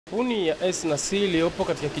Kampuni ya S&C iliyopo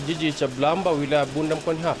katika kijiji cha Blamba wilaya Bunda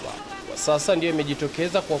mkoani hapa kwa sasa ndiyo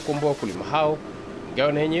imejitokeza kuwakomboa wakulima hao,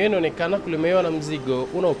 ingawa na yenyewe inaonekana kulemewa na mzigo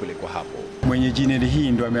unaopelekwa hapo. Mwenye jineli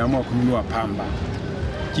hii ndo ameamua kununua pamba.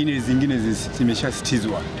 Jineli zingine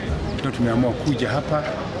zimeshasitizwa. Ndio tumeamua kuja hapa,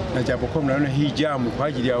 na japokuwa mnaona hii jamu kwa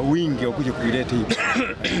ajili ya wingi wa kuja kuileta hii.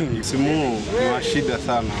 Msimu ni wa shida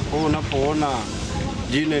sana. Kwa hiyo unapoona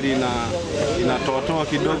jineli inatoa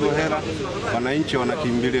kidogo hela, wananchi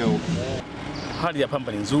wanakimbilia huko. Hali ya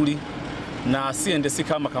pamba ni nzuri, na C&C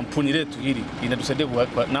kama kampuni letu hili inatusaidia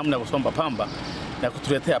kwa namna ya kusomba pamba na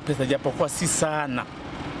kutuletea pesa, japokuwa si sana.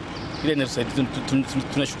 Ile inatusaidia,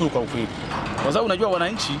 tunashukuru kwa ukweli. Kwa sababu unajua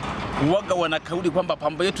wananchi huaga wanakauli kwamba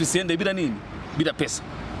pamba yetu isiende bila nini? Bila pesa.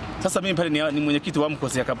 Sasa mimi pale ni mwenyekiti wa mkoa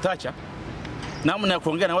ya Kaptacha. Namna ya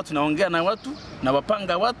kuongea na watu, naongea na watu na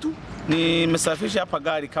wapanga watu, nimesafisha hapa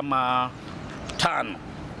gari kama 5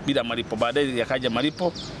 bila malipo, baadaye yakaja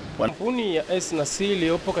malipo. Kampuni ya S&C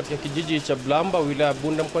iliyopo katika kijiji cha Blamba wilaya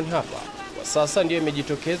Bunda mkoani hapa kwa sasa ndiyo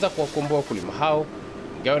imejitokeza kuwakomboa wakulima hao,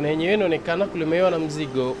 ingawa na yenyewe inaonekana kulemewa na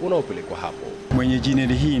mzigo unaopelekwa hapo. Mwenye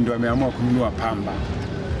jineli hii ndo ameamua kununua pamba.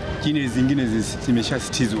 Jineli zingine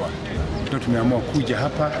zimeshasitizwa. Ndio tumeamua kuja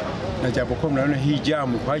hapa, na japokuwa mnaona hii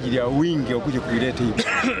jamu kwa ajili ya wingi wa kuja kuileta hii.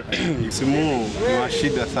 Msimu ni wa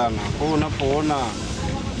shida sana. Kwa hiyo unapoona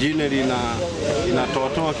jineli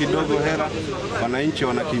inatoa kidogo hela, wananchi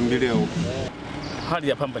wanakimbilia huko. Hali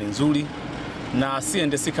ya pamba ni nzuri, na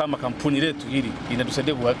C&C kama kampuni letu hili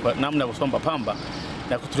inatusaidia kwa namna ya kusomba pamba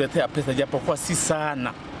na kutuletea pesa, japokuwa si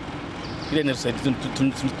sana. Ile inatusaidia,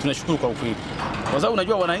 tunashukuru kwa ukweli. Kwa sababu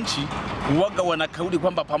unajua wananchi huaga wanakauli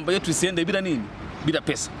kwamba pamba yetu isiende bila nini? Bila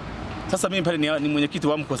pesa. Sasa mimi pale ni mwenyekiti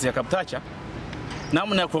wa mkoa ya Kaptacha.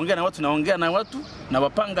 Namna ya kuongea na watu, naongea na watu na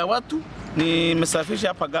wapanga watu, nimesafisha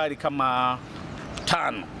hapa gari kama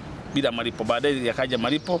 5 bila malipo, baadaye yakaja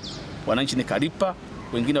malipo, wananchi nikalipa,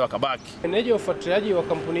 wengine wakabaki. Meneja wa ufuatiliaji wa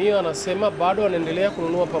kampuni hiyo anasema bado wanaendelea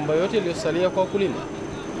kununua pamba yote iliyosalia kwa wakulima,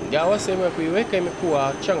 ingawa sehemu ya kuiweka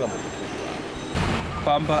imekuwa changamoto.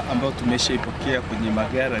 Pamba ambayo tumeshaipokea kwenye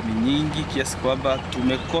magara ni nyingi kiasi kwamba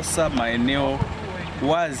tumekosa maeneo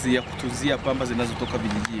wazi ya kutunzia pamba zinazotoka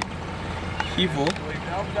vijijini. Hivyo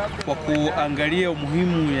kwa kuangalia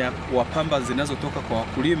umuhimu wa pamba zinazotoka kwa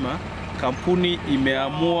wakulima, kampuni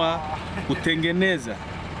imeamua kutengeneza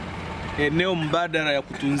eneo mbadala ya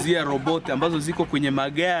kutunzia roboti ambazo ziko kwenye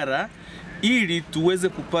magara, ili tuweze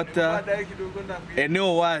kupata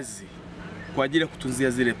eneo wazi kwa ajili ya kutunzia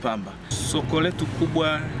zile pamba. Soko letu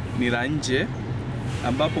kubwa ni la nje,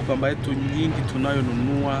 ambapo pamba yetu nyingi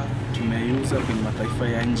tunayonunua tunaiuza kwenye mataifa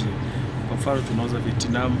ya nje. Kwa mfano tunauza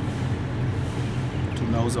Vietnam,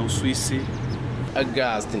 tunauza Uswisi.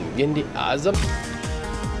 Azam.